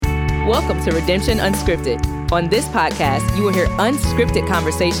Welcome to Redemption Unscripted. On this podcast, you will hear unscripted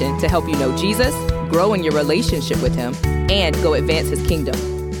conversation to help you know Jesus, grow in your relationship with him, and go advance his kingdom.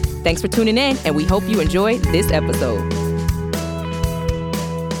 Thanks for tuning in, and we hope you enjoy this episode.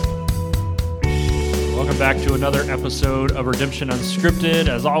 Welcome back to another episode of Redemption Unscripted.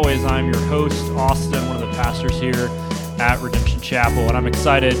 As always, I'm your host, Austin, one of the pastors here at Redemption Chapel, and I'm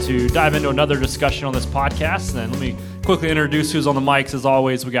excited to dive into another discussion on this podcast. And let me quickly introduce who's on the mics. As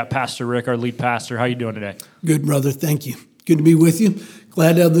always, we got Pastor Rick, our lead pastor. How you doing today? Good, brother. Thank you. Good to be with you.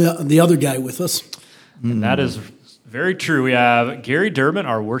 Glad to have the other guy with us. And that is very true. We have Gary Durbin,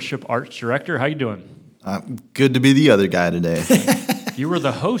 our worship arts director. How you doing? Good to be the other guy today. You were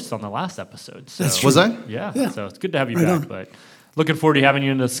the host on the last episode. So. That's true. Was I? Yeah, so it's good to have you Right back. on. But looking forward to having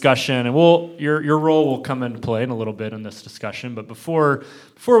you in the discussion, and your role will come into play in a little bit in this discussion. But before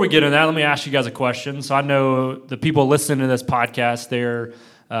we get into that, let me ask you guys a question. So I know the people listening to this podcast, they're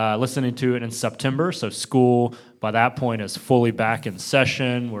listening to it in September, so school by that point is fully back in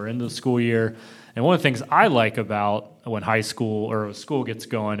session. We're into the school year. And one of the things I like about when high school or school gets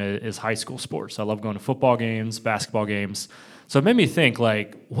going is high school sports. I love going to football games, basketball games. So it made me think,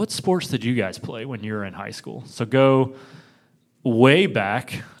 like, what sports did you guys play when you were in high school? So go way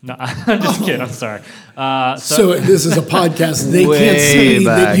back. No, I'm just kidding. I'm sorry. So this is a podcast. They Way can't see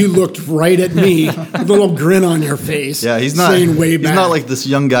that back. you looked right at me, with a little grin on your face. Yeah, he's not. saying way He's back. not like this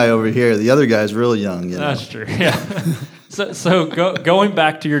young guy over here. The other guy's real young. You know? That's true. Yeah. So going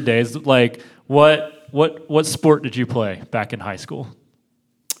back to your days, like what sport did you play back in high school?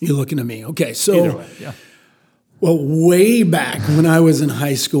 You're looking at me. Okay, Either so way, yeah. well, way back when I was in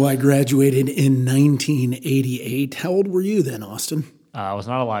high school, I graduated in 1988. How old were you then, Austin? I was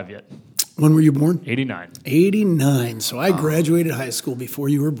not alive yet. When were you born? 89. 89. So I graduated high school before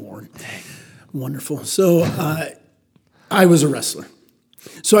you were born. Wonderful. So I was a wrestler.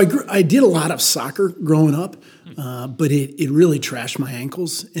 So I did a lot of soccer growing up, but it really trashed my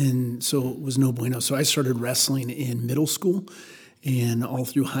ankles, and so it was no bueno. So I started wrestling in middle school and all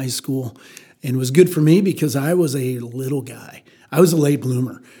through high school, and it was good for me because I was a little guy. I was a late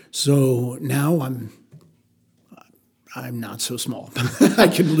bloomer. So now I'm not so small. I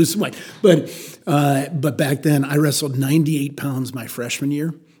can lose some weight. But back then, I wrestled 98 pounds my freshman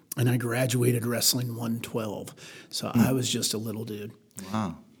year, and I graduated wrestling 112. So I was just a little dude.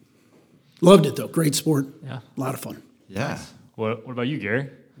 Wow. Loved it, though. Great sport. Yeah. A lot of fun. Yeah. What about you, Gary?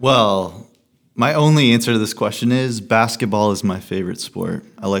 Well, my only answer to this question is basketball is my favorite sport.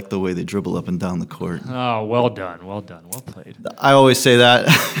 I like the way they dribble up and down the court. Oh, well done. Well played. I always say that.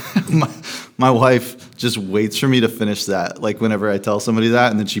 my wife just waits for me to finish that. Like whenever I tell somebody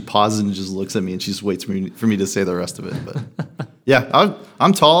that, and then she pauses and just looks at me and she just waits for me to say the rest of it. But yeah,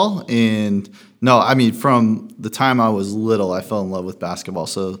 I'm tall, and no, I mean from the time I was little, I fell in love with basketball.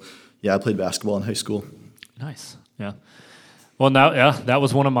 So yeah, I played basketball in high school. Nice. Yeah. Well, now, yeah, that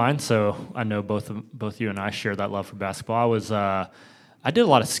was one of mine. So I know both you and I share that love for basketball. I did a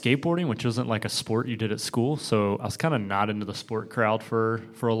lot of skateboarding, which wasn't like a sport you did at school. So I was kind of not into the sport crowd for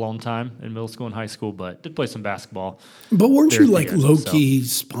a long time in middle school and high school, but did play some basketball. But weren't there you at like the end, low-key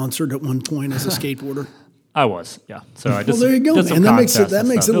sponsored at one point as a skateboarder? I was, yeah. So I Well, just there you go, did some man. That makes contests it and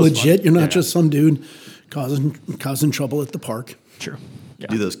makes stuff. it was legit. fun. You're not Yeah, just some dude causing trouble at the park. true. Yeah.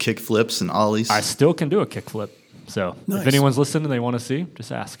 Do those kick flips and ollies. I still can do a kickflip. So Nice. if anyone's listening and they want to see,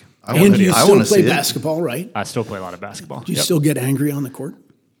 just ask. And you I still wanna play see it. basketball, right? I still play a lot of basketball. Do you Yep. still get angry on the court?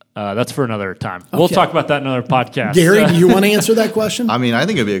 That's for another time. We'll Okay. talk about that in another podcast. Gary, do you want to answer that question? I mean, I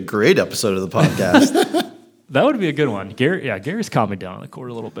think it'd be a great episode of the podcast. That would be a good one. Gary's calmed me down on the court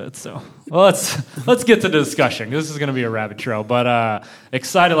a little bit. So well, let's get to the discussion. This is going to be a rabbit trail, but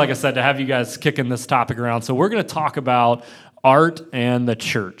excited, like I said, to have you guys kicking this topic around. So we're going to talk about art and the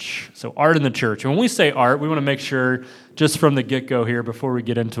church. So art and the church. And when we say art, we want to make sure just from the get-go here before we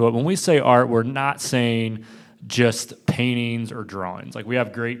get into it, when we say art, we're not saying just paintings or drawings. Like we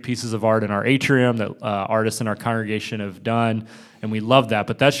have great pieces of art in our atrium that artists in our congregation have done, and we love that,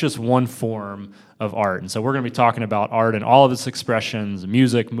 but that's just one form of art. And so we're going to be talking about art in all of its expressions,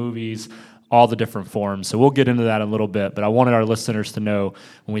 music, movies, all the different forms. So we'll get into that in a little bit, but I wanted our listeners to know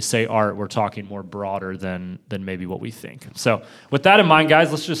when we say art, we're talking more broader than maybe what we think. So with that in mind,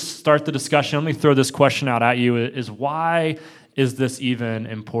 guys, let's just start the discussion. Let me throw this question out at you, is why is this even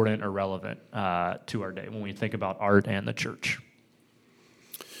important or relevant to our day when we think about art and the church?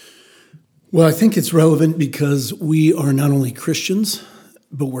 Well, I think it's relevant because we are not only Christians,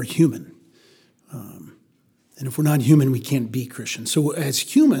 but we're human. And if we're not human, we can't be Christian. So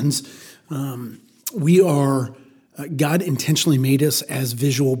as humans, we are, God intentionally made us as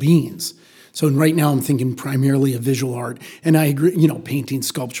visual beings. So right now I'm thinking primarily of visual art, and I agree, painting,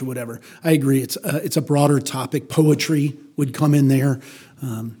 sculpture, whatever. I agree. It's a broader topic. Poetry would come in there.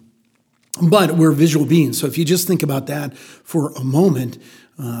 But we're visual beings. So if you just think about that for a moment,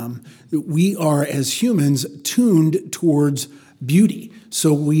 we are, as humans, tuned towards beauty.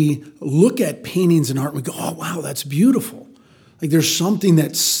 So we look at paintings and art and we go, oh, wow, that's beautiful. Like there's something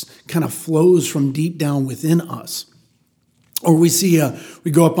that's kind of flows from deep down within us. Or we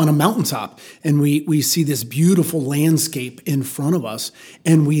go up on a mountaintop and we see this beautiful landscape in front of us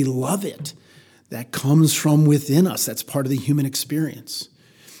and we love it. That comes from within us. That's part of the human experience.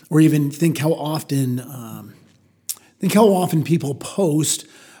 Or even think how often people post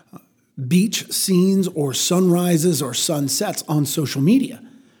beach scenes or sunrises or sunsets on social media.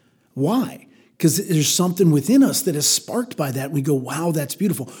 Why? Because there's something within us that is sparked by that. We go, wow, that's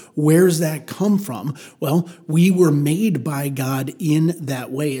beautiful. Where's that come from? Well, we were made by God in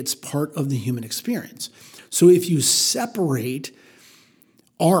that way. It's part of the human experience. So if you separate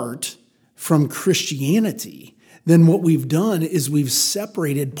art from Christianity, then what we've done is we've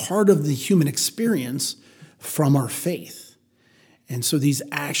separated part of the human experience from our faith. And so these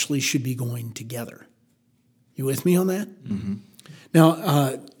actually should be going together. You with me on that? Mm-hmm.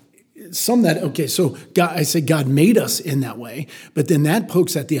 Now, so I say God made us in that way, but then that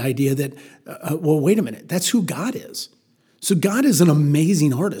pokes at the idea that, wait a minute, that's who God is. So God is an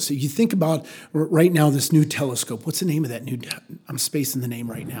amazing artist. If you think about right now this new telescope, what's the name of that I'm spacing the name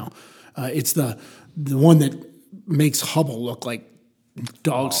right now. It's the one that makes Hubble look like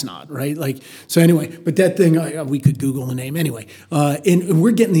dog snot, right? So anyway, but that thing, we could Google the name anyway. And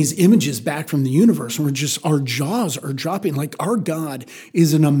we're getting these images back from the universe, and our jaws are dropping. Like, our God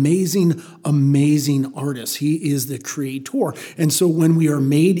is an amazing, amazing artist. He is the creator. And so when we are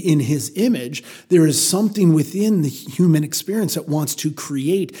made in his image, there is something within the human experience that wants to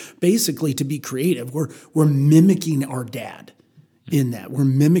create, basically to be creative. We're mimicking our dad in that. We're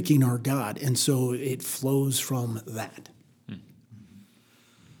mimicking our God. And so it flows from that.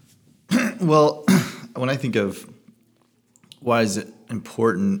 Well, when I think of why is it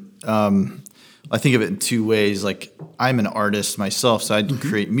important, I think of it in two ways. Like, I'm an artist myself, so I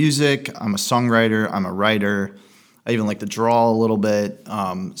create music. I'm a songwriter. I'm a writer. I even like to draw a little bit.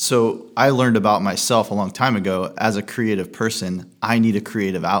 So I learned about myself a long time ago. As a creative person, I need a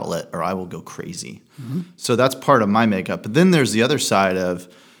creative outlet or I will go crazy. Mm-hmm. So that's part of my makeup. But then there's the other side of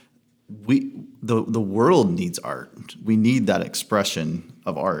the world needs art. We need that expression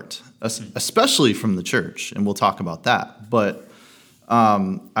of art, especially from the church, and we'll talk about that. But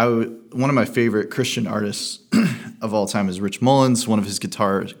one of my favorite Christian artists of all time is Rich Mullins. One of his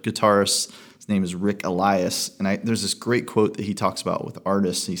guitarists, his name is Rick Elias, and there's this great quote that he talks about with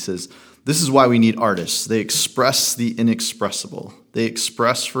artists. He says, "This is why we need artists. They express the inexpressible. They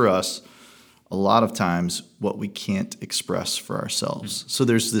express for us a lot of times what we can't express for ourselves." So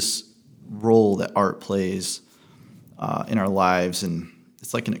there's this role that art plays in our lives, and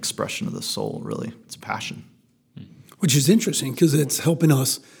it's like an expression of the soul, really. It's a passion. Which is interesting because it's helping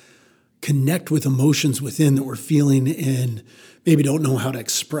us connect with emotions within that we're feeling and maybe don't know how to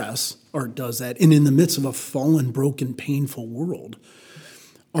express. Art does that. And in the midst of a fallen, broken, painful world,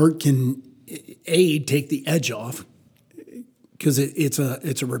 art can, A, take the edge off because it's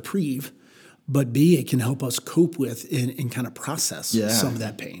a reprieve, but B, it can help us cope with and kind of process some of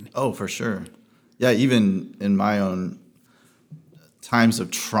that pain. Oh, for sure. Yeah, even in my own times of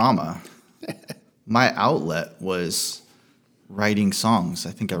trauma, my outlet was writing songs.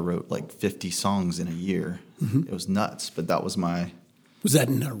 I think I wrote like 50 songs in a year. Mm-hmm. It was nuts, but that was my... Was that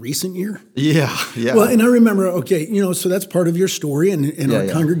in a recent year? Yeah. Well, and I remember, so that's part of your story, and our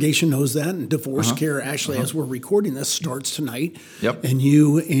congregation knows that, and Divorce Care, actually, as we're recording this, starts tonight. Yep. And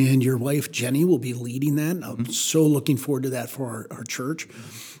you and your wife, Jenny, will be leading that. I'm so looking forward to that for our church.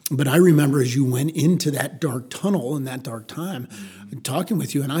 But I remember as you went into that dark tunnel in that dark time, talking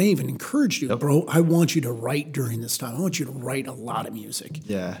with you, and I even encouraged you, bro, I want you to write during this time. I want you to write a lot of music.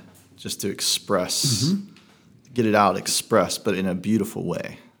 Yeah, just to express, get it out, express, but in a beautiful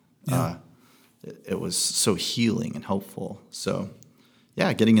way. Yeah. It was so healing and helpful. So,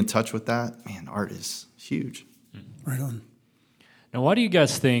 yeah, getting in touch with that, man, art is huge. Right on. Now, why do you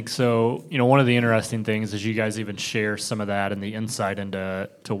guys think, so, one of the interesting things is you guys even share some of that and the insight into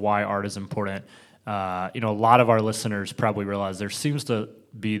why art is important. A lot of our listeners probably realize there seems to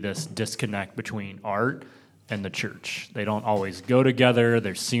be this disconnect between art and the church. They don't always go together.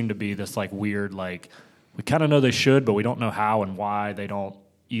 There seem to be this weird, we kind of know they should, but we don't know how and why they don't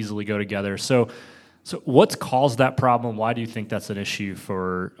easily go together. So what's caused that problem? Why do you think that's an issue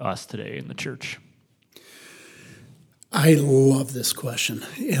for us today in the church? I love this question.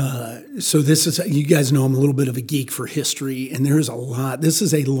 So this is, you guys know I'm a little bit of a geek for history, and there's a lot. This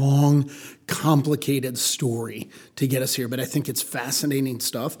is a long, complicated story to get us here, but I think it's fascinating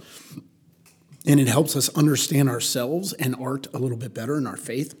stuff, and it helps us understand ourselves and art a little bit better in our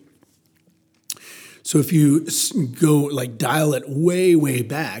faith. So if you go, dial it way, way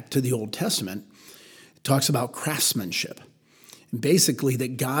back to the Old Testament, it talks about craftsmanship. And basically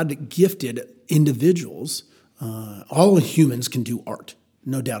that God gifted individuals. All humans can do art,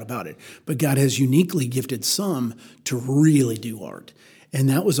 no doubt about it. But God has uniquely gifted some to really do art. And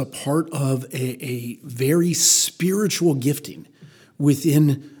that was a part of a very spiritual gifting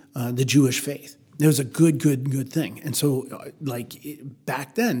within the Jewish faith. It was a good thing. And so,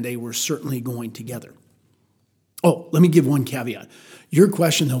 back then, they were certainly going together. Oh, let me give one caveat. Your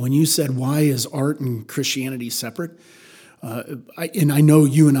question, though, when you said, why is art and Christianity separate? And I know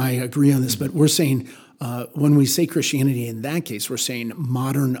you and I agree on this, but we're saying, when we say Christianity in that case, we're saying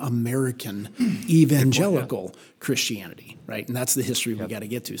modern American evangelical Christianity, right? And that's the history we got to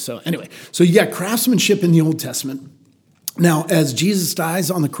get to. So anyway, so you got craftsmanship in the Old Testament. Now, as Jesus dies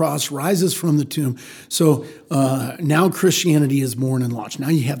on the cross, rises from the tomb, so now Christianity is born and launched. Now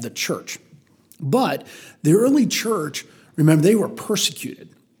you have the church. But the early church, remember, they were persecuted.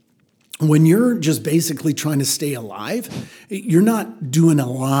 When you're just basically trying to stay alive, you're not doing a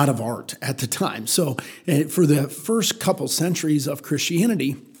lot of art at the time. So for the first couple centuries of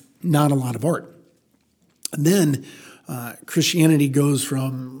Christianity, not a lot of art. And then Christianity goes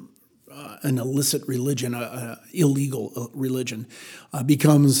from an illicit religion, illegal religion,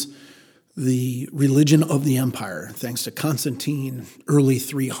 becomes the religion of the empire, thanks to Constantine, early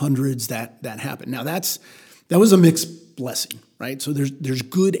 300s, that happened. Now that was a mixed blessing, right? So there's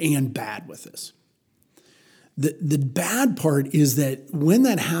good and bad with this. The bad part is that when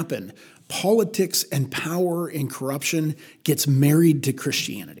that happened, politics and power and corruption gets married to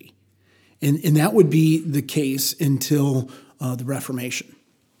Christianity. And that would be the case until the Reformation.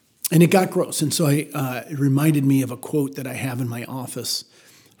 And it got gross. And so it reminded me of a quote that I have in my office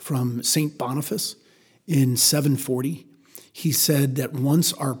from St. Boniface in 740. He said that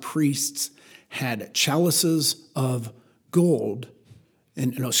once our priests had chalices of gold,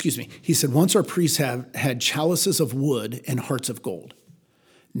 he said once our priests had chalices of wood and hearts of gold.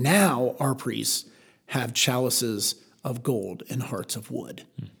 Now our priests have chalices of gold and hearts of wood.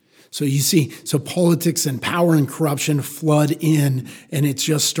 So you see, so politics and power and corruption flood in, and it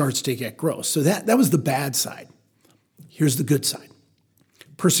just starts to get gross. So that was the bad side. Here's the good side.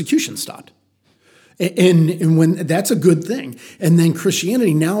 Persecution stopped. And when that's a good thing. And then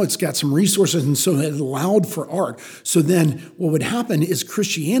Christianity, now it's got some resources, and so it allowed for art. So then what would happen is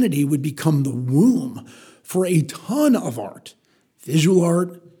Christianity would become the womb for a ton of art. Visual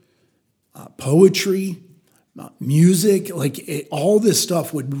art, poetry, music, all this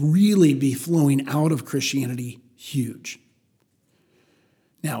stuff would really be flowing out of Christianity huge.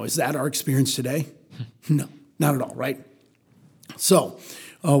 Now, is that our experience today? No, not at all, right? So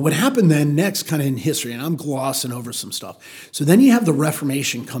what happened then next kind of in history, and I'm glossing over some stuff. So then you have the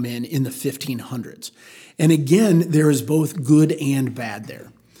Reformation come in the 1500s. And again, there is both good and bad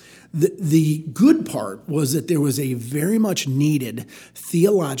there. The good part was that there was a very much needed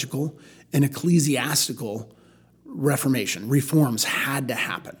theological and ecclesiastical Reformation. Reforms had to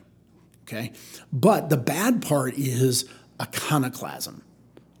happen, okay? But the bad part is iconoclasm,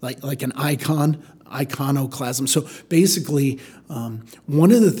 like an iconoclasm. So basically,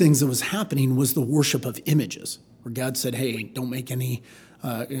 one of the things that was happening was the worship of images, where God said, hey, don't make any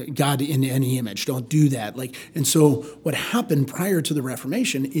God in any image. Don't do that. And so what happened prior to the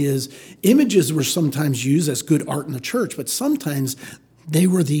Reformation is images were sometimes used as good art in the church, but sometimes they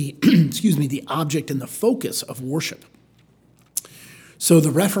were the, the object and the focus of worship. So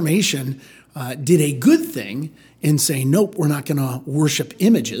the Reformation did a good thing in saying, nope, we're not going to worship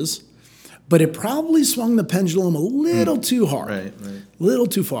images, but it probably swung the pendulum a little too hard, right. Little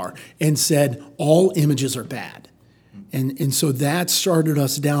too far, and said all images are bad. And so that started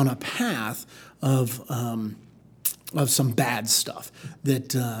us down a path of some bad stuff.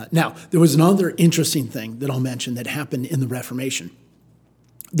 Now, there was another interesting thing that I'll mention that happened in the Reformation.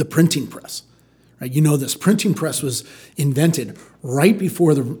 The printing press, right? You know this printing press was invented right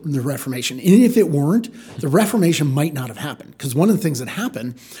before the Reformation. And if it weren't, the Reformation might not have happened. Because one of the things that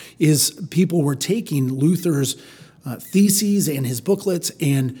happened is people were taking Luther's theses and his booklets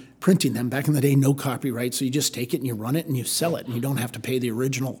and printing them. Back in the day, no copyright, so you just take it and you run it and you sell it, and you don't have to pay the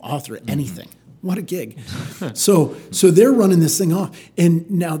original author anything. What a gig. So they're running this thing off.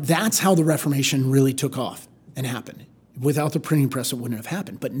 And now that's how the Reformation really took off and happened. Without the printing press, it wouldn't have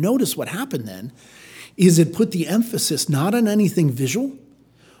happened. But notice what happened then is it put the emphasis not on anything visual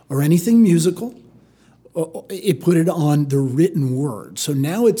or anything musical. It put it on the written word. So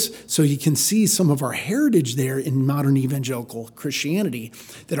now so you can see some of our heritage there in modern evangelical Christianity,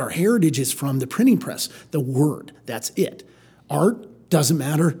 that our heritage is from the printing press, the word. That's it. Art doesn't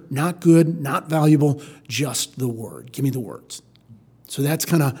matter, not good, not valuable, just the word. Give me the words. So that's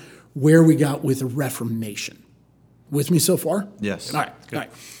kind of where we got with the Reformation. With me so far? Yes. All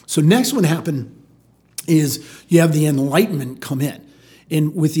right. So next one happened is you have the Enlightenment come in.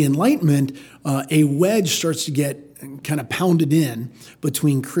 And with the Enlightenment, a wedge starts to get kind of pounded in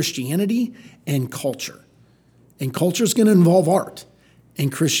between Christianity and culture. And culture is going to involve art. And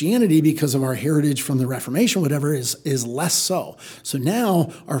Christianity, because of our heritage from the Reformation, whatever, is less so. So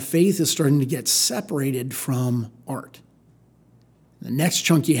now our faith is starting to get separated from art. The next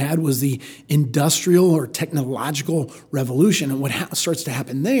chunk you had was the industrial or technological revolution. And what starts to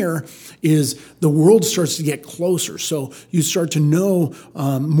happen there is the world starts to get closer. So you start to know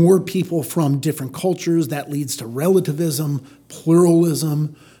more people from different cultures. That leads to relativism,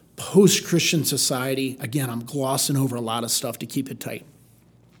 pluralism, post-Christian society. Again, I'm glossing over a lot of stuff to keep it tight.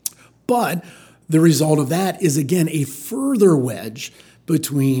 But the result of that is, again, a further wedge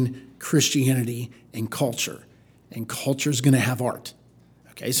between Christianity and culture. And culture is going to have art.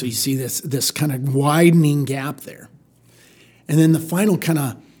 Okay, so you see this kind of widening gap there. And then the final kind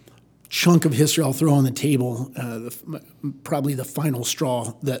of chunk of history I'll throw on the table, probably the final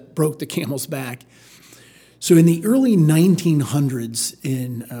straw that broke the camel's back. So in the early 1900s,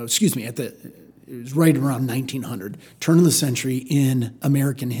 it was right around 1900, turn of the century in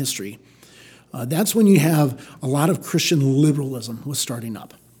American history, that's when you have a lot of Christian liberalism was starting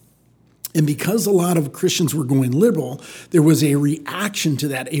up. And because a lot of Christians were going liberal, there was a reaction to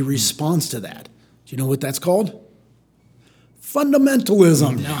that, a response to that. Do you know what that's called?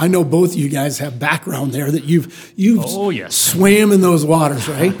 Fundamentalism. Now, I know both of you guys have background there that you've swam in those waters,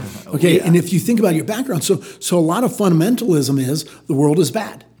 right? Okay, and if you think about your background, so a lot of fundamentalism is the world is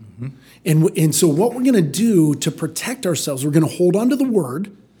bad. And so what we're going to do to protect ourselves, we're going to hold on to the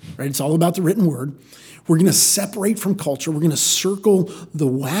word, right? It's all about the written word. We're going to separate from culture. We're going to circle the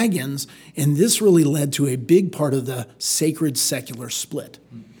wagons. And this really led to a big part of the sacred-secular split.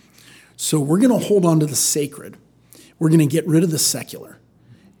 So we're going to hold on to the sacred. We're going to get rid of the secular.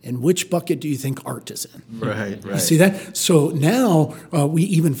 And which bucket do you think art is in? Right. You see that? So now we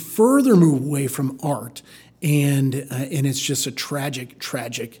even further move away from art. And it's just a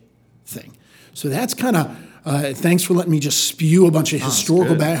tragic thing. So that's kind of... thanks for letting me just spew a bunch of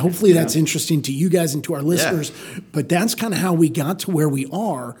historical back. Hopefully that's interesting to you guys and to our listeners. Yeah. But that's kind of how we got to where we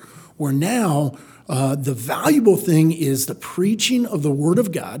are, where now the valuable thing is the preaching of the Word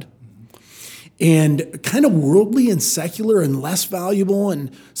of God, and kind of worldly and secular and less valuable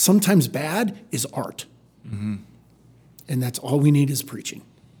and sometimes bad is art. Mm-hmm. And that's all we need is preaching.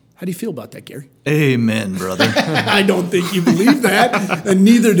 How do you feel about that, Gary? Amen, brother. I don't think you believe that, and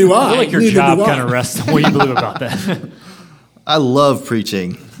neither do I. I feel like your job kind of rests on what you believe about that. I love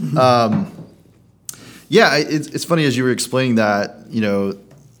preaching. It's funny as you were explaining that,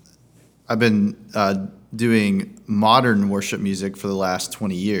 I've been doing modern worship music for the last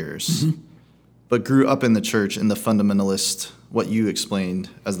 20 years, but grew up in the church in the fundamentalist, what you explained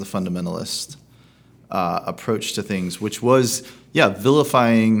as the fundamentalist approach to things, which was...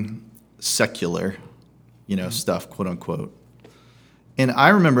 vilifying secular, stuff, quote unquote. And I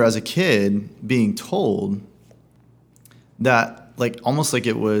remember as a kid being told that, almost like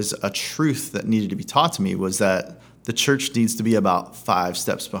it was a truth that needed to be taught to me, was that the church needs to be about 5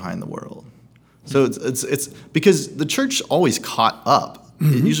 steps behind the world. So it's because the church always caught up.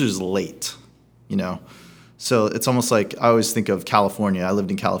 Mm-hmm. It usually is late, So it's almost like I always think of California. I lived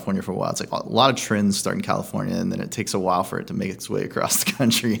in California for a while. It's like a lot of trends start in California, and then it takes a while for it to make its way across the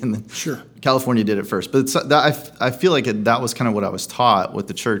country. And then California did it first. But I feel like that was kind of what I was taught with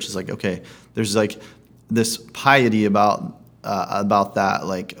the church. Is like, okay, there's like this piety about that.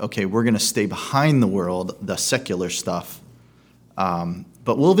 Like, okay, we're going to stay behind the world, the secular stuff,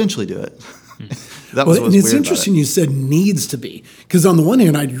 but we'll eventually do it. And it's interesting you said needs to be, because on the one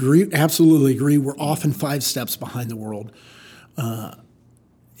hand, I absolutely agree. We're often 5 steps behind the world.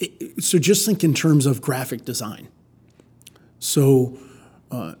 So just think in terms of graphic design. So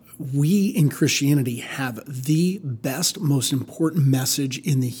we in Christianity have the best, most important message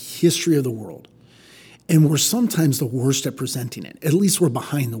in the history of the world. And we're sometimes the worst at presenting it. At least we're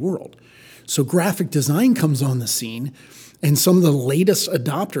behind the world. So graphic design comes on the scene, and some of the latest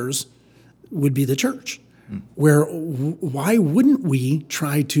adopters would be the church, where why wouldn't we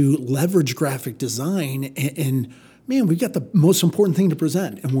try to leverage graphic design and man, we've got the most important thing to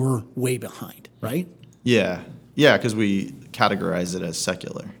present and we're way behind, right? Yeah. Yeah, because we categorize it as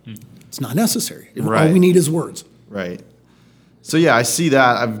secular. It's not necessary. Right. All we need is words. Right. So yeah, I see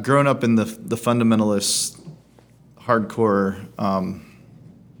that. I've grown up in the fundamentalist, hardcore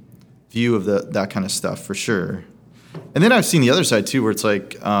view of that kind of stuff for sure. And then I've seen the other side too, where it's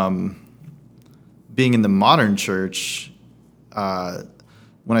like being in the modern church.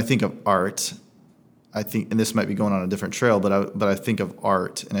 When I think of art, I think, and this might be going on a different trail, but I think of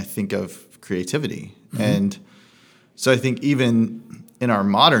art and I think of creativity. Mm-hmm. And so I think even in our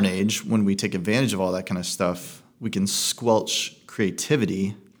modern age, when we take advantage of all that kind of stuff, we can squelch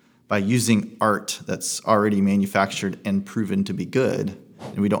creativity by using art that's already manufactured and proven to be good,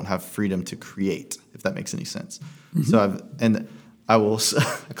 and we don't have freedom to create, if that makes any sense. Mm-hmm. So I will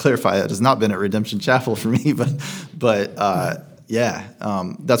clarify that has not been at Redemption Chapel for me, but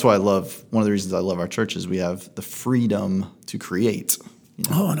that's why one of the reasons I love our church is we have the freedom to create. You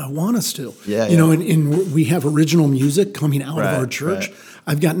know? Oh, and I want us to. Yeah, and we have original music coming out of our church. Right.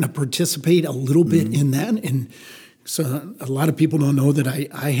 I've gotten to participate a little bit in that, and so a lot of people don't know that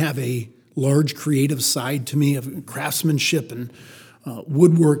I have a large creative side to me of craftsmanship and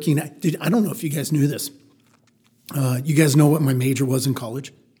woodworking. I don't know if you guys knew this. You guys know what my major was in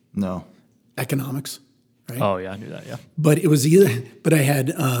college? No. Economics. Right? Oh yeah, I knew that. Yeah, but I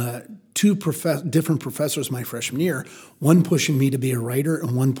had two different professors my freshman year. One pushing me to be a writer,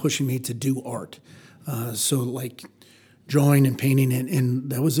 and one pushing me to do art. So like drawing and painting, and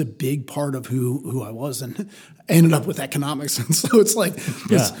that was a big part of who I was. And I ended up with economics, and so it's like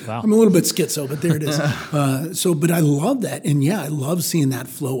I'm a little bit schizo, but there it is. But I love that, and I love seeing that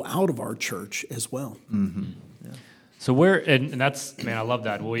flow out of our church as well. Mm-hmm. So and that's, man, I love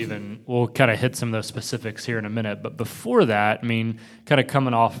that. We'll kind of hit some of those specifics here in a minute. But before that, I mean, kind of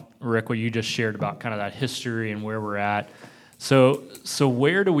coming off, Rick, what you just shared about kind of that history and where we're at. So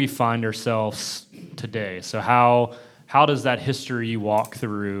where do we find ourselves today? So how does that history you walk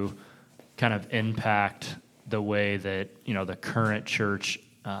through kind of impact the way that, the current church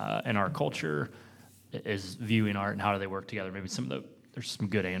and our culture is viewing art, and how do they work together? Maybe there's some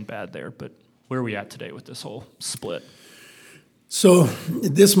good and bad there, but where are we at today with this whole split? So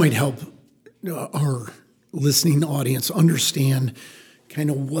this might help our listening audience understand kind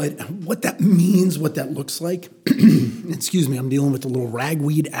of what that means, what that looks like. Excuse me, I'm dealing with a little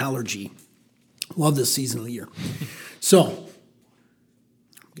ragweed allergy. Love this season of the year. So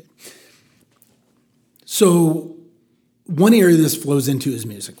one area this flows into is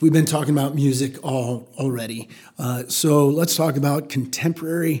music. We've been talking about music already. So let's talk about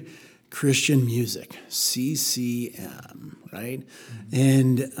contemporary Christian music, CCM, right?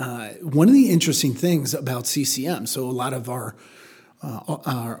 And one of the interesting things about CCM, so a lot of our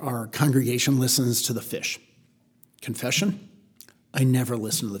congregation listens to The Fish. Confession, I never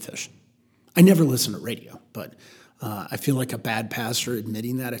listen to The Fish. I never listen to radio, but I feel like a bad pastor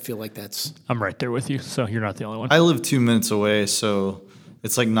admitting that. I feel like I'm right there with you, so you're not the only one. I live 2 minutes away, so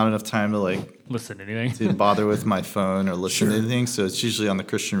it's like not enough time to listen to anything, to bother with my phone or listen to anything. So it's usually on the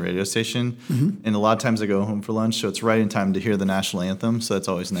Christian radio station, and a lot of times I go home for lunch, so it's right in time to hear the national anthem. So that's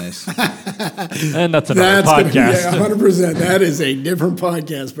always nice. And that's another podcast. 100%. That is a different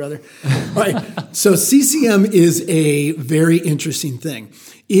podcast, brother. All right. So CCM is a very interesting thing.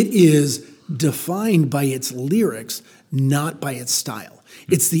 It is defined by its lyrics, not by its style.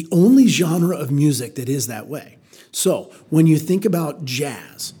 It's the only genre of music that is that way. So when you think about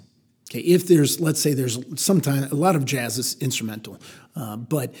jazz, okay, if let's say there's sometimes a lot of jazz is instrumental,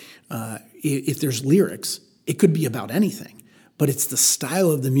 but if there's lyrics, it could be about anything, but it's the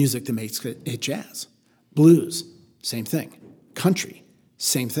style of the music that makes it jazz. Blues, same thing. Country,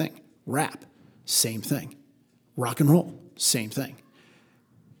 same thing. Rap, same thing. Rock and roll, same thing.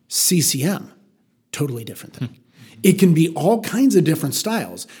 CCM, totally different thing. It can be all kinds of different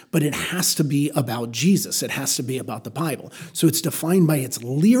styles, but it has to be about Jesus. It has to be about the Bible. So it's defined by its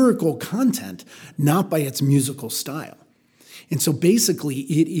lyrical content, not by its musical style. And so basically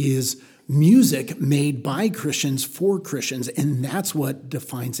it is music made by Christians for Christians, and that's what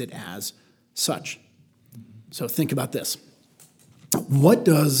defines it as such. So think about this. I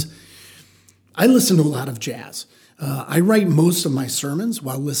listen to a lot of jazz. I write most of my sermons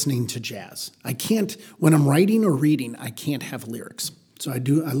while listening to jazz. When I'm writing or reading, I can't have lyrics. So I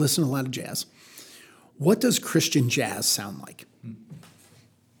listen to a lot of jazz. What does Christian jazz sound like?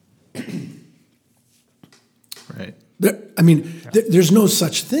 Right. There's no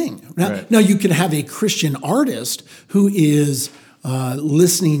such thing. Now, you can have a Christian artist who is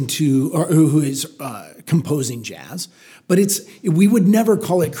listening to, or who is composing jazz, but we would never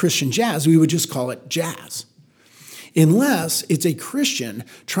call it Christian jazz. We would just call it jazz. unless it's a Christian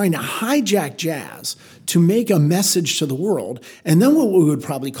trying to hijack jazz to make a message to the world. And then what we would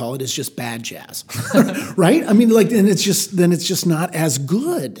probably call it is just bad jazz, right? I mean, then it's just not as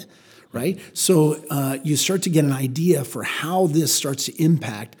good, right? So you start to get an idea for how this starts to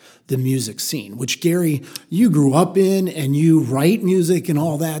impact the music scene, which, Gary, you grew up in, and you write music and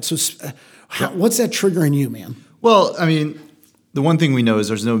all that. So what's that triggering you, man? Well, I mean, the one thing we know is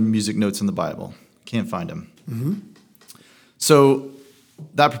there's no music notes in the Bible. Can't find them. Mm-hmm. So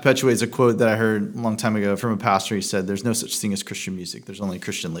that perpetuates a quote that I heard a long time ago from a pastor. He said, there's no such thing as Christian music. There's only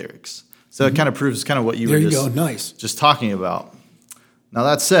Christian lyrics. So it kind of proves kind of what you were just talking about. Now,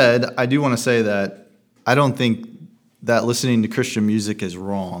 that said, I do want to say that I don't think that listening to Christian music is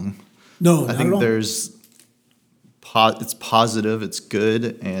wrong. No, I think it's positive, it's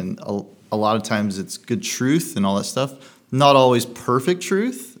good, and a lot of times it's good truth and all that stuff. Not always perfect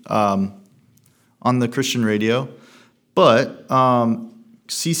truth on the Christian radio, but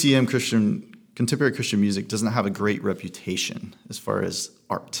CCM contemporary Christian music doesn't have a great reputation as far as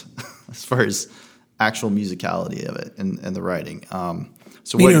art, as far as actual musicality of it and the writing.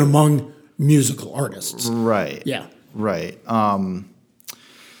 Among musical artists, right? Yeah, right. I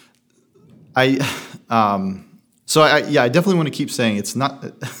definitely want to keep saying it's not.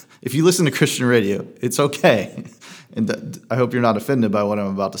 If you listen to Christian radio, it's okay, and I hope you're not offended by what I'm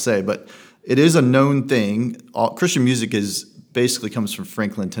about to say, but it is a known thing. Christian music basically comes from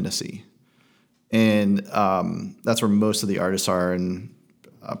Franklin, Tennessee, and that's where most of the artists are, and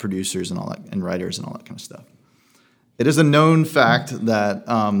producers and all that, and writers and all that kind of stuff. It is a known fact that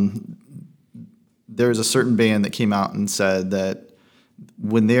there's a certain band that came out and said that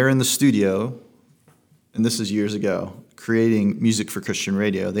when they're in the studio, and this is years ago, creating music for Christian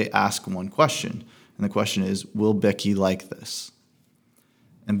radio, they ask one question, and the question is, will Becky like this?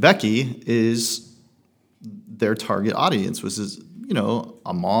 And Becky is their target audience, which is,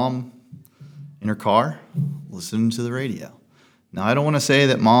 a mom in her car listening to the radio. Now, I don't want to say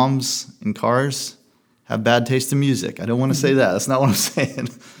that moms in cars have bad taste in music. I don't want to say that. That's not what I'm saying.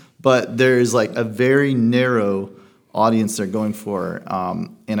 But there's like a very narrow audience they're going for.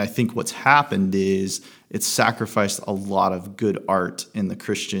 And I think what's happened is it's sacrificed a lot of good art in the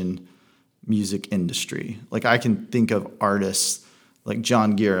Christian music industry. Like, I can think of artists like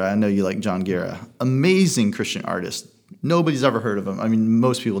John Guerra. I know you like John Guerra. Amazing Christian artist. Nobody's ever heard of him. I mean,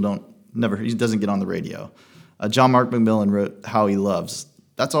 most people he doesn't get on the radio. John Mark McMillan wrote How He Loves.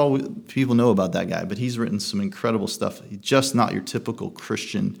 That's all people know about that guy, but he's written some incredible stuff. He's just not your typical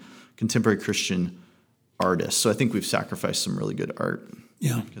contemporary Christian artist. So I think we've sacrificed some really good art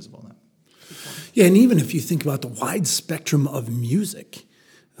because of all that. Yeah, and even if you think about the wide spectrum of music,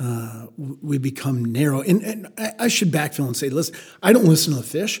 we become narrow. And I should backfill and say, listen, I don't listen to the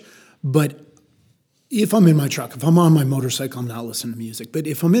Fish, but if I'm in my truck, if I'm on my motorcycle, I'm not listening to music. But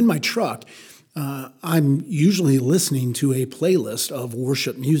if I'm in my truck, I'm usually listening to a playlist of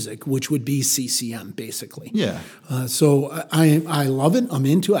worship music, which would be CCM, basically. Yeah. So I love it. I'm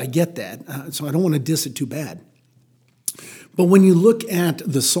into it. I get that. So I don't want to diss it too bad. But when you look at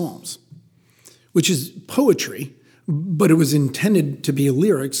the Psalms, which is poetry, but it was intended to be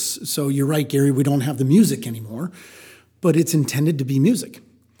lyrics. So you're right, Gary, we don't have the music anymore, but it's intended to be music.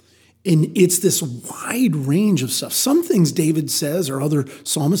 And it's this wide range of stuff. Some things David says or other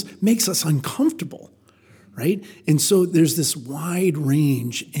psalmists makes us uncomfortable, right? And so there's this wide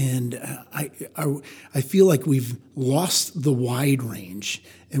range, and I feel like we've lost the wide range,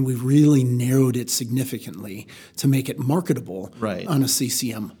 and we've really narrowed it significantly to make it marketable on a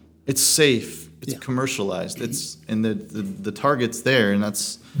CCM. It's safe. It's commercialized. It's and the target's there, and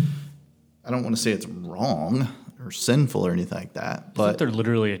that's. I don't want to say it's wrong or sinful or anything like that, but they're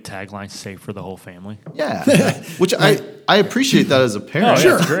literally a tagline safe for the whole family. Yeah, which I appreciate that as a parent. Oh,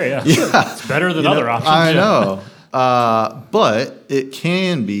 yeah, it's great. Yeah. It's better than other options. I know, but it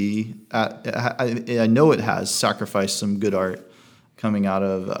can be. I know it has sacrificed some good art coming out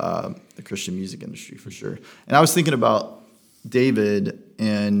of the Christian music industry for sure. And I was thinking about David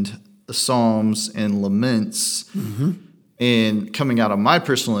and the Psalms and laments. Mm-hmm. And coming out of my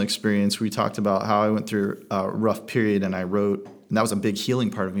personal experience, we talked about how I went through a rough period, and I wrote, and that was a big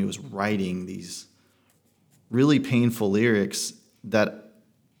healing part of me, was writing these really painful lyrics that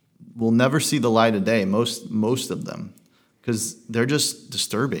will never see the light of day, most of them, because they're just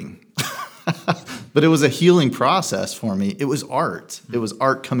disturbing. But it was a healing process for me. It was art. It was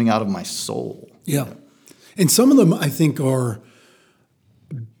art coming out of my soul. Yeah. And some of them, I think, are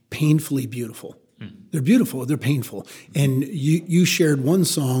painfully beautiful. They're beautiful. They're painful. And you shared one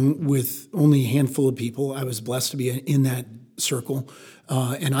song with only a handful of people. I was blessed to be in that circle,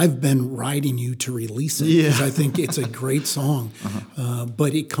 and I've been writing you to release it because I think it's a great song.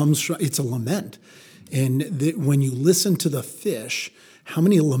 But it comes from, it's a lament. And when you listen to The Fish, how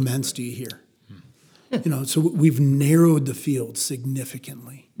many laments do you hear? So we've narrowed the field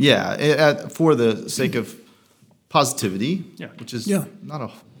significantly. Yeah, for the sake of positivity, which is not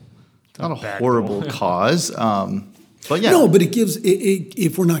a horrible cause. But yeah. No, but it gives,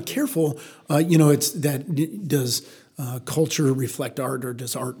 if we're not careful, it's that does culture reflect art or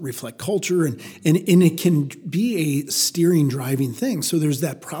does art reflect culture? And it can be a steering, driving thing. So there's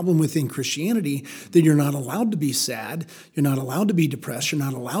that problem within Christianity that you're not allowed to be sad. You're not allowed to be depressed. You're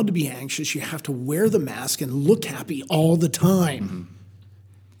not allowed to be anxious. You have to wear the mask and look happy all the time. Mm-hmm.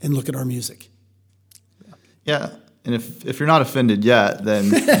 And look at our music. Yeah. And if you're not offended yet,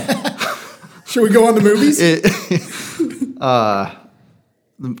 then... Should we go on the movies?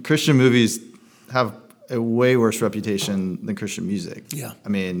 The Christian movies have a way worse reputation than Christian music. Yeah. I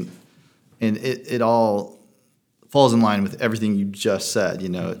mean, and it all falls in line with everything you just said.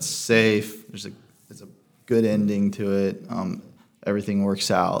 It's safe. There's a good ending to it. Everything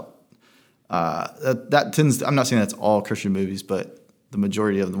works out. That tends. I'm not saying that's all Christian movies, but the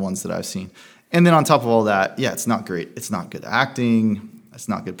majority of the ones that I've seen. And then on top of all that, it's not great. It's not good acting. It's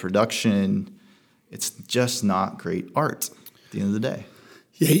not good production. It's just not great art at the end of the day.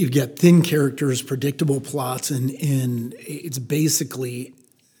 Yeah, you've got thin characters, predictable plots, and it's basically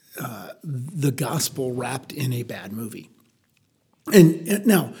the gospel wrapped in a bad movie. And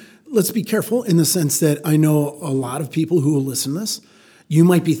now, let's be careful in the sense that I know a lot of people who will listen to this. You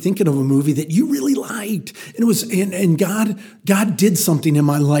might be thinking of a movie that you really liked, and it was, and God did something in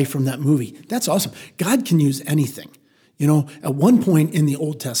my life from that movie. That's awesome. God can use anything. At one point in the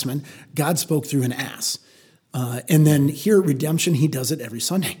Old Testament, God spoke through an ass. And then here at Redemption, he does it every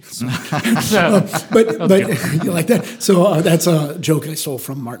Sunday. So, but you like that? So that's a joke I stole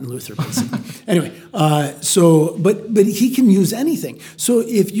from Martin Luther, basically. Anyway, but he can use anything. So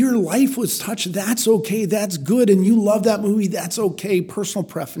if your life was touched, that's okay, that's good, and you love that movie, that's okay. Personal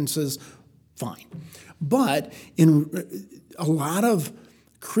preferences, fine. But in a lot of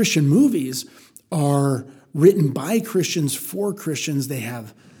Christian movies are written by Christians for Christians. They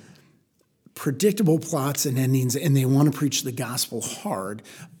have predictable plots and endings, and they want to preach the gospel hard,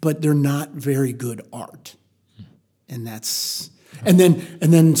 but they're not very good art. And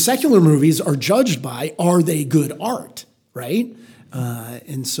then secular movies are judged by, are they good art, right?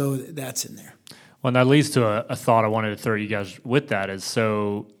 And so that's in there. Well, and that leads to a thought I wanted to throw you guys with that is,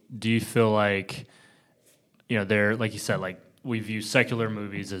 so do you feel like, they're, like you said, like we view secular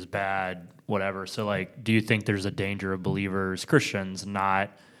movies as bad, whatever. So like, do you think there's a danger of believers, Christians,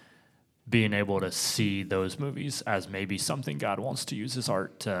 not being able to see those movies as maybe something God wants to use as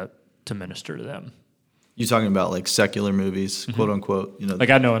art to minister to them? You talking about like secular movies, quote unquote? Like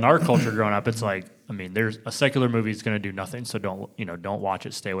I know in our culture growing up, it's like, there's a secular movie is going to do nothing, so don't watch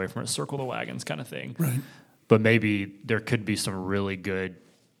it, stay away from it, circle the wagons kind of thing. Right. But maybe there could be some really good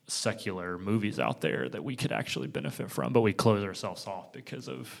secular movies out there that we could actually benefit from, but we close ourselves off because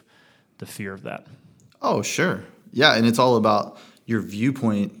of the fear of that. Oh, sure. Yeah, and it's all about your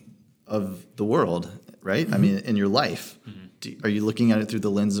viewpoint of the world, right? Mm-hmm. In your life. Mm-hmm. Are you looking at it through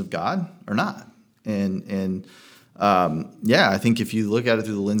the lens of God or not? And I think if you look at it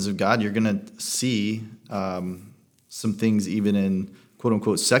through the lens of God, you're going to see some things even in quote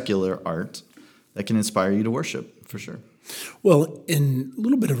unquote secular art that can inspire you to worship, for sure. Well, in a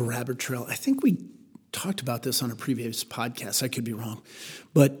little bit of a rabbit trail, I think we talked about this on a previous podcast. I could be wrong,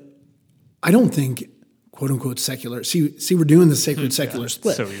 but I don't think quote unquote secular. See, we're doing the sacred secular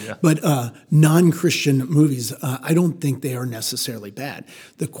split. So, yeah. But non-Christian movies, I don't think they are necessarily bad.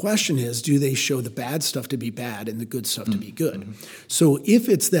 The question is, do they show the bad stuff to be bad and the good stuff to be good? Mm-hmm. So if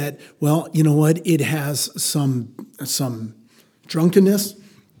it's that, well, you know what, it has some drunkenness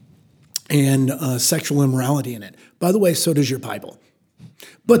and sexual immorality in it. By the way, so does your Bible.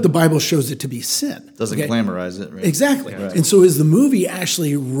 But the Bible shows it to be sin. Doesn't glamorize it, right? Exactly. Right. And so is the movie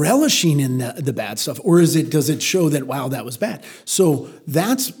actually relishing in the bad stuff, or does it show that, wow, that was bad? So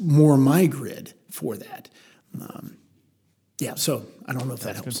that's more my grid for that. So I don't know if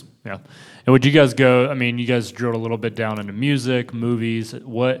that helps. Good. Yeah. And would you guys go, you guys drilled a little bit down into music, movies.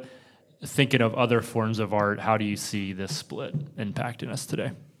 Thinking of other forms of art, how do you see this split impacting us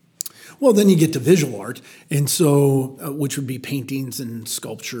today? Well, then you get to visual art, and so which would be paintings and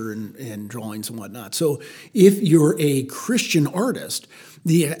sculpture and drawings and whatnot. So if you're a Christian artist,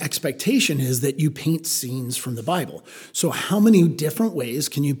 the expectation is that you paint scenes from the Bible. So how many different ways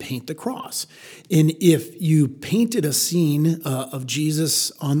can you paint the cross? And if you painted a scene of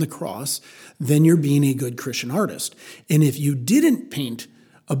Jesus on the cross, then you're being a good Christian artist. And if you didn't paint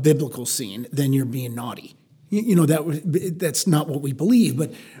a biblical scene, then you're being naughty. That's not what we believe,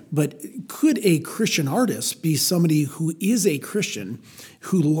 but could a Christian artist be somebody who is a Christian,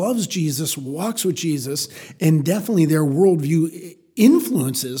 who loves Jesus, walks with Jesus, and definitely their worldview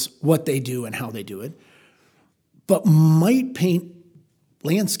influences what they do and how they do it, but might paint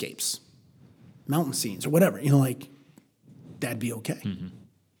landscapes, mountain scenes, or whatever, that'd be okay. Mm-hmm.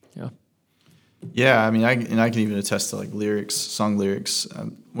 Yeah. Yeah, I mean, I can even attest to like lyrics, song lyrics.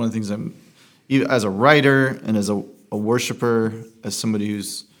 One of the things as a writer and as a worshiper, as somebody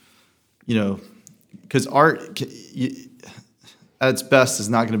who's, because art at its best is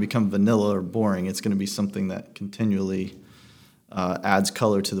not going to become vanilla or boring. It's going to be something that continually adds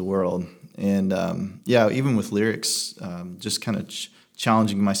color to the world. And even with lyrics, just kind of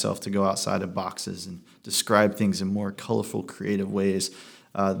challenging myself to go outside of boxes and describe things in more colorful, creative ways.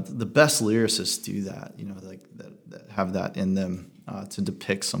 The best lyricists do that, that have that in them to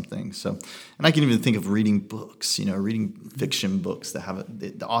depict something. So, and I can even think of reading books, reading fiction books that have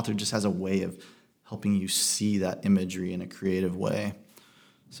the author just has a way of helping you see that imagery in a creative way.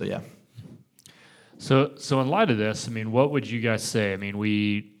 So, yeah. So in light of this, I mean, what would you guys say? I mean,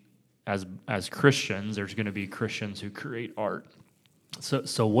 we, as Christians, there's going to be Christians who create art.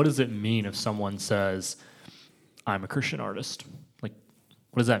 So what does it mean if someone says, I'm a Christian artist? Like,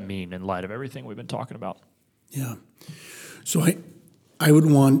 what does that mean in light of everything we've been talking about? Yeah. So I would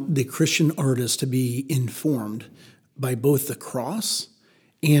want the Christian artist to be informed by both the cross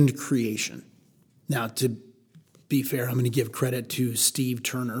and creation. Now, to be fair, I'm going to give credit to Steve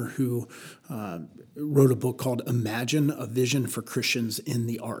Turner, who wrote a book called Imagine, a Vision for Christians in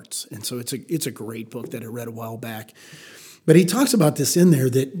the Arts. And so it's a great book that I read a while back. But he talks about this in there,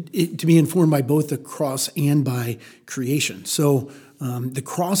 to be informed by both the cross and by creation. So the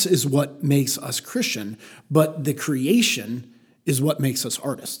cross is what makes us Christian, but the creation is what makes us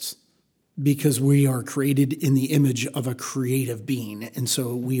artists, because we are created in the image of a creative being. And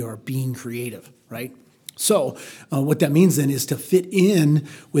so we are being creative, right? So what that means then is to fit in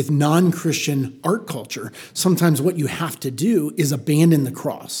with non-Christian art culture. Sometimes what you have to do is abandon the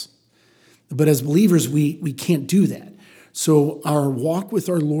cross. But as believers, we can't do that. So our walk with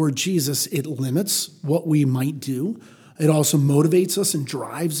our Lord Jesus, it limits what we might do. It also motivates us and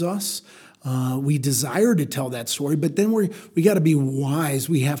drives us. We desire to tell that story, but then we got to be wise.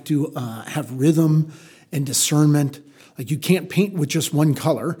 We have to have rhythm and discernment. Like, you can't paint with just one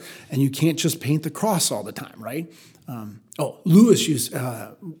color, and you can't just paint the cross all the time, right?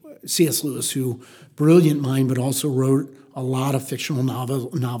 C.S. Lewis, who brilliant mind, but also wrote a lot of fictional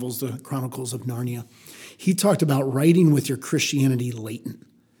novels, the Chronicles of Narnia. He talked about writing with your Christianity latent.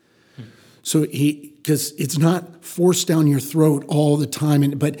 So because it's not forced down your throat all the time,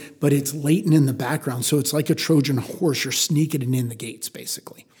 but it's latent in the background. So it's like a Trojan horse. You're sneaking it in the gates,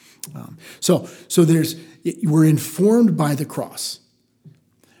 basically. So we're informed by the cross.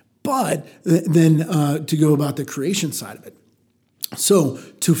 But then to go about the creation side of it. So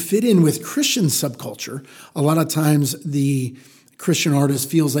to fit in with Christian subculture, a lot of times the Christian artist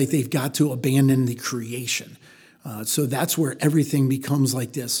feels like they've got to abandon the creation. So that's where everything becomes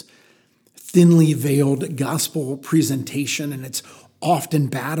like this thinly veiled gospel presentation, and it's often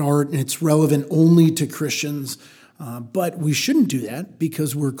bad art, and it's relevant only to Christians. But we shouldn't do that,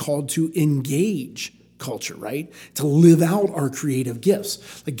 because we're called to engage culture, right? To live out our creative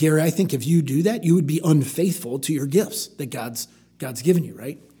gifts. Like, Gary, I think if you do that, you would be unfaithful to your gifts that God's given you,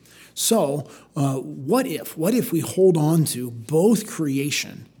 right? So what if we hold on to both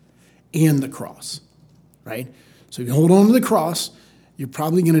creation and the cross, right? So if you hold on to the cross, you're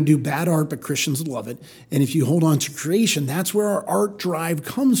probably going to do bad art, but Christians love it. And if you hold on to creation, that's where our art drive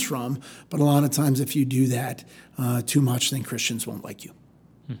comes from. But a lot of times if you do that too much, then Christians won't like you.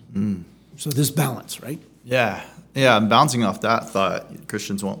 Mm. So this balance, right? Yeah. I'm bouncing off that thought.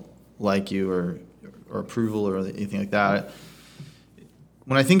 Christians won't like you or approval or anything like that.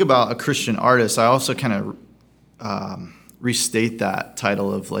 When I think about a Christian artist, I also kind of restate that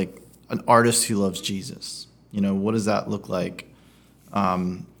title of like an artist who loves Jesus. What does that look like?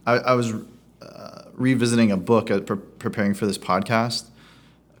 I was revisiting a book preparing for this podcast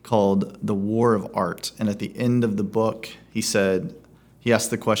called The War of Art. And at the end of the book, he asked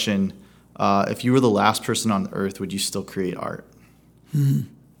the question, if you were the last person on earth, would you still create art? Mm-hmm.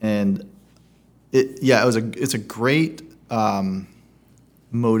 And it's a great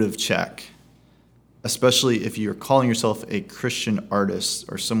motive check, especially if you're calling yourself a Christian artist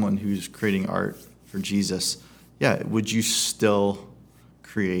or someone who's creating art for Jesus. Yeah, would you still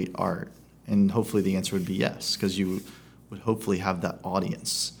create art? And hopefully the answer would be yes, because you would hopefully have that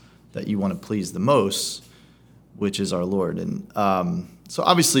audience that you want to please the most, which is our Lord. And so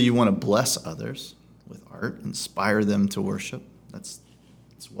obviously you want to bless others with art, inspire them to worship. That's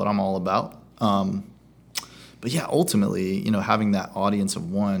what I'm all about. But yeah, ultimately, having that audience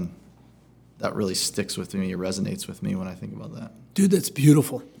of one, that really sticks with me, it resonates with me when I think about that. Dude, that's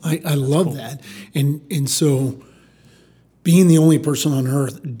beautiful. I love cool. that. And so being the only person on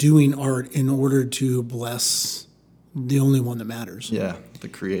earth doing art in order to bless the only one that matters. Yeah, the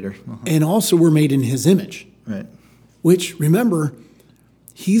creator. Uh-huh. And also we're made in his image. Right. Which, remember,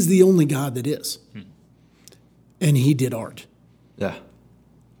 he's the only God that is. And he did art. Yeah.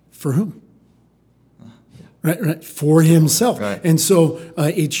 For whom? Right. For himself. Right. And so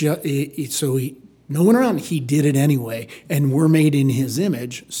no one around, he did it anyway. And we're made in his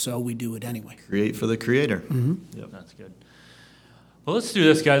image, so we do it anyway. Create for the creator. Mm-hmm. Yep, that's good. Well, let's do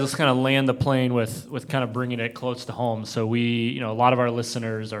this, guys. Let's kind of land the plane with kind of bringing it close to home. So we, a lot of our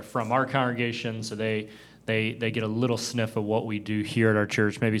listeners are from our congregation, so they get a little sniff of what we do here at our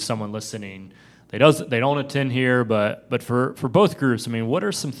church. Maybe someone listening, they don't attend here, but for both groups, what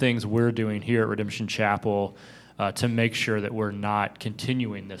are some things we're doing here at Redemption Chapel to make sure that we're not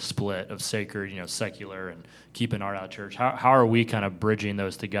continuing this split of sacred, secular, and keeping art out of church? How are we kind of bridging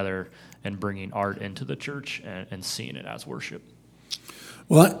those together and bringing art into the church and seeing it as worship?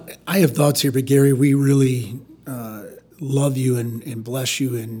 Well, I have thoughts here, but Gary, we really love you and bless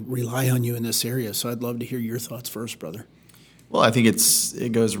you and rely on you in this area. So I'd love to hear your thoughts first, brother. Well, I think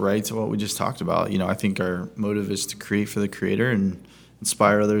it goes right to what we just talked about. I think our motive is to create for the Creator and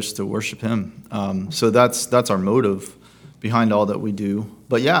inspire others to worship Him. So that's our motive behind all that we do.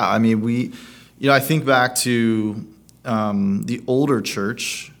 But yeah, I think back to the older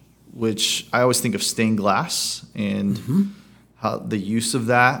church, which I always think of stained glass and. Mm-hmm. How the use of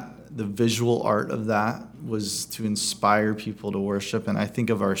that, the visual art of that, was to inspire people to worship. And I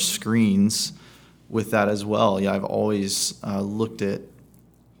think of our screens with that as well. Yeah, I've always looked at,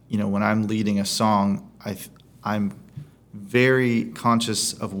 when I'm leading a song, I'm very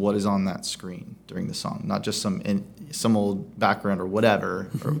conscious of what is on that screen during the song, not just some old background or whatever.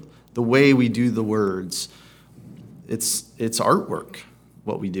 Or the way we do the words, it's artwork,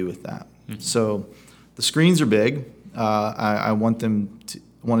 what we do with that. Mm-hmm. So the screens are big. I want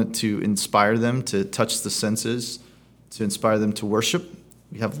it to inspire them to touch the senses, to inspire them to worship.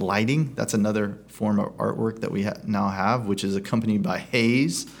 We have lighting. That's another form of artwork that we now have, which is accompanied by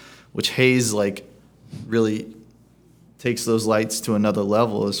haze, which haze really takes those lights to another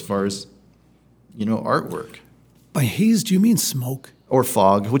level as far as, artwork. By haze, do you mean smoke? Or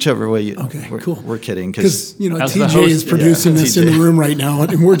fog, whichever way you. Okay, cool. We're kidding because TJ is producing this in the room right now,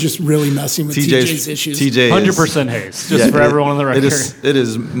 and we're just really messing with TJ's issues. TJ 100% haze, for everyone on the record. It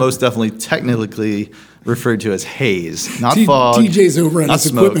is most definitely technically referred to as haze, not fog. TJ's over at his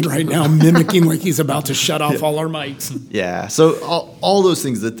smoke. Equipment right now, mimicking like he's about to shut off all our mics. Yeah, so all those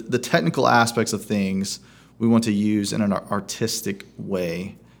things, the technical aspects of things, we want to use in an artistic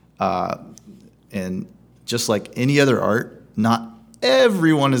way, and just like any other art, not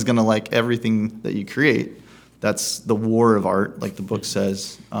everyone is going to like everything that you create. That's the war of art, like the book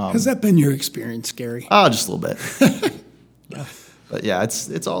says. Has that been your experience, Gary? Just a little bit. Yeah. But yeah,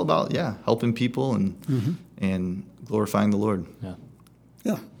 it's all about helping people and glorifying the Lord.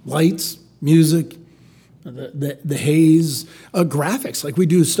 Yeah, lights, music, the haze, graphics. Like we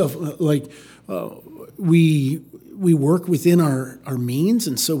do stuff we work within our means,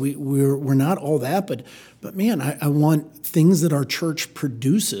 and so we're not all that, but man, I want things that our church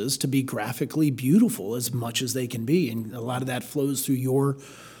produces to be graphically beautiful as much as they can be, and a lot of that flows through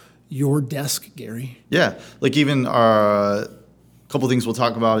your desk, Gary. Yeah, like even our couple things we'll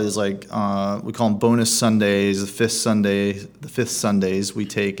talk about is we call them bonus Sundays. The fifth Sundays we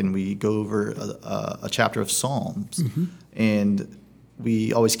take and we go over a chapter of Psalms, and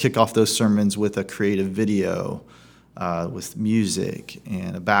we always kick off those sermons with a creative video. With music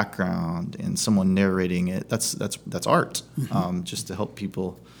and a background and someone narrating it, that's art, just to help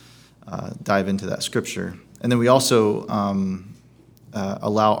people dive into that scripture. And then we also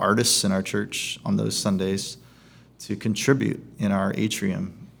allow artists in our church on those Sundays to contribute in our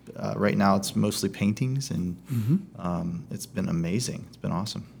atrium. Right now, it's mostly paintings, and it's been amazing. It's been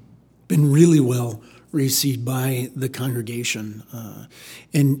awesome. Been really well received by the congregation,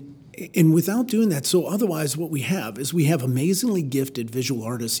 and And without doing that, so otherwise what we have is we have amazingly gifted visual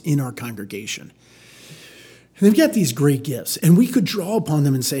artists in our congregation. And they've got these great gifts. And we could draw upon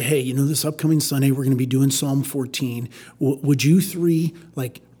them and say, hey, you know, this upcoming Sunday, we're going to be doing Psalm 14. Would you three,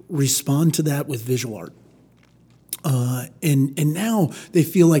 respond to that with visual art? And now they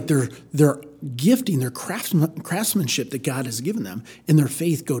feel like their gifting, their craftsmanship that God has given them, and their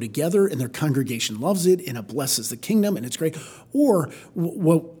faith go together, and their congregation loves it, and it blesses the kingdom, and it's great. Or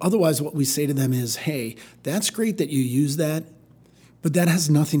otherwise, what we say to them is, "Hey, that's great that you use that, but that has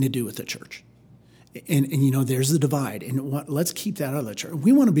nothing to do with the church." And you know, there's the divide, and let's keep that out of the church.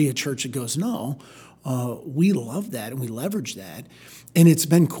 We want to be a church that goes, no, we love that and we leverage that. And it's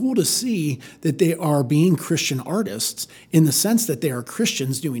been cool to see that they are being Christian artists in the sense that they are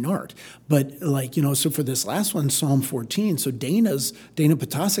Christians doing art. But so for this last one, Psalm 14, so Dana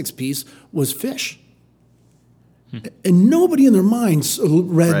Patasik's piece was fish. And nobody in their minds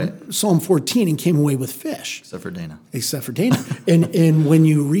read Psalm 14 and came away with fish. Except for Dana. And when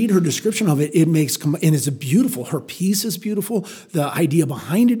you read her description of it, and it's beautiful. Her piece is beautiful. The idea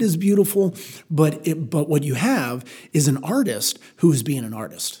behind it is beautiful. But what you have is an artist who is being an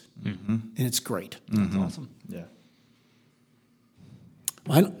artist. Mm-hmm. And it's great. Mm-hmm. That's awesome. Yeah.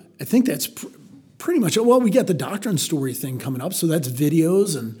 Well, I think that's pretty much it. Well, we got the Doctrine Story thing coming up. So that's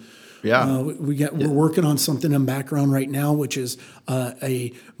videos and... Yeah, we're working on something in background right now, which is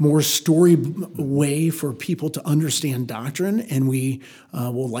a more story way for people to understand doctrine, and we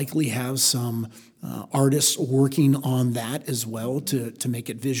will likely have some artists working on that as well to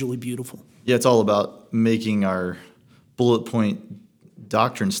make it visually beautiful. Yeah, it's all about making our bullet point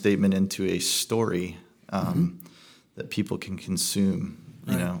doctrine statement into a story that people can consume,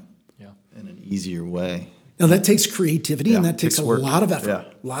 in an easier way. Now, that takes creativity, and that takes a lot of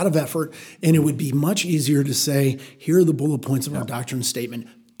effort. And it would be much easier to say, here are the bullet points of our doctrine statement,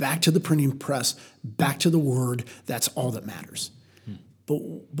 back to the printing press, back to the word. That's all that matters. But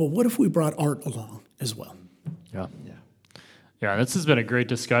what if we brought art along as well? Yeah, this has been a great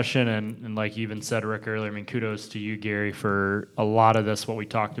discussion. And like you even said, Rick, earlier, I mean, kudos to you, Gary, for a lot of this, what we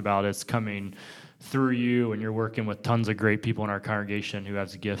talked about is coming through you, and you're working with tons of great people in our congregation who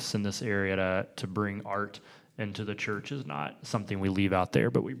has gifts in this area to bring art into the church is not something we leave out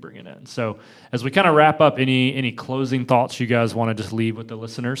there, but we bring it in. So as we kind of wrap up, any closing thoughts you guys want to just leave with the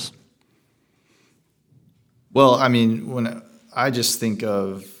listeners? Well, I mean, when I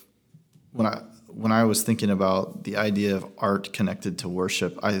was thinking about the idea of art connected to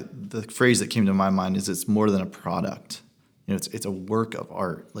worship, the phrase that came to my mind is it's more than a product. You know, it's a work of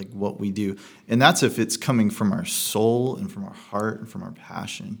art, like what we do. And that's if it's coming from our soul and from our heart and from our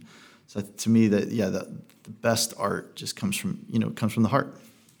passion. So to me, the best art just comes from the heart.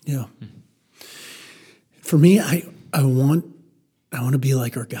 Yeah. For me, I want to be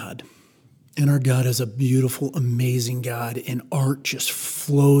like our God. And our God is a beautiful, amazing God, and art just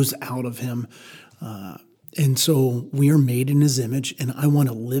flows out of him. And so we are made in his image, and I want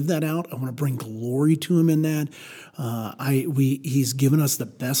to live that out. I want to bring glory to him in that. He's given us the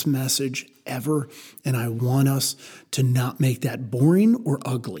best message ever, and I want us to not make that boring or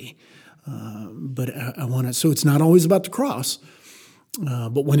ugly. But I want to, so it's not always about the cross.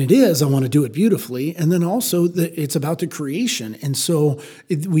 But when it is, I want to do it beautifully. And then also it's about the creation. And so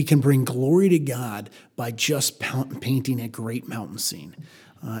we can bring glory to God by just painting a great mountain scene.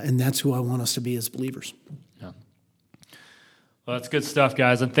 And that's who I want us to be as believers. Yeah. Well, that's good stuff,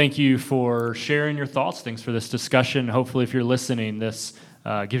 guys. And thank you for sharing your thoughts. Thanks for this discussion. Hopefully, if you're listening, this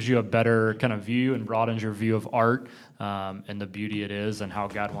gives you a better kind of view and broadens your view of art and the beauty it is and how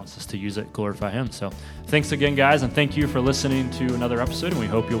God wants us to use it, glorify him. So thanks again, guys, and thank you for listening to another episode, and we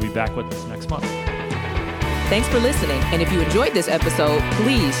hope you'll be back with us next month. Thanks for listening, and if you enjoyed this episode,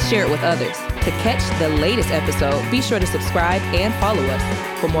 please share it with others. To catch the latest episode, be sure to subscribe and follow us.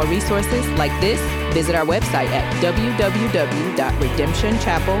 For more resources like this, visit our website at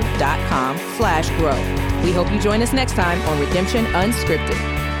www.redemptionchapel.com/grow. We hope you join us next time on Redemption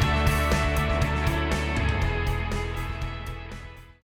Unscripted.